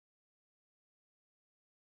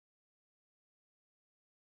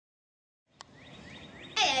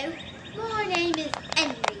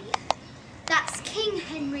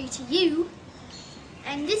to you.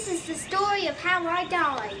 And this is the story of how I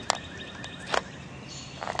died.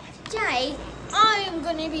 Today, I am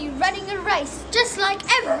going to be running a race just like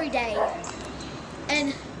every day.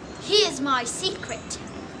 And here's my secret.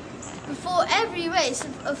 Before every race,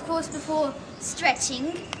 of course, before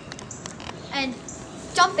stretching and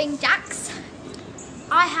jumping jacks,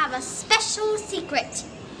 I have a special secret.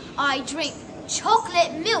 I drink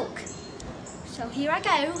chocolate milk. So here I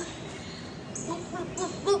go.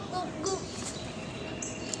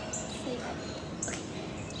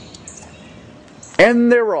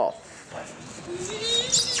 And they're off.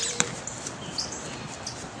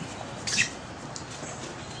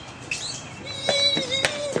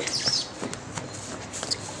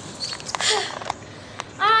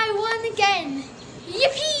 I won again.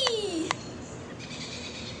 Yippee!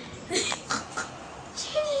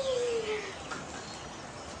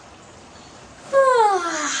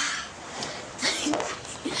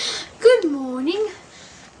 Good morning.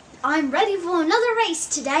 I'm ready for another race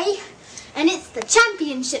today, and it's the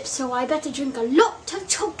championship, so I better drink a lot of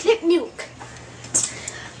chocolate milk.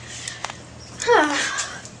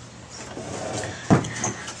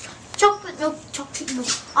 Chocolate milk, chocolate milk.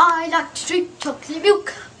 I like to drink chocolate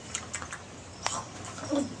milk.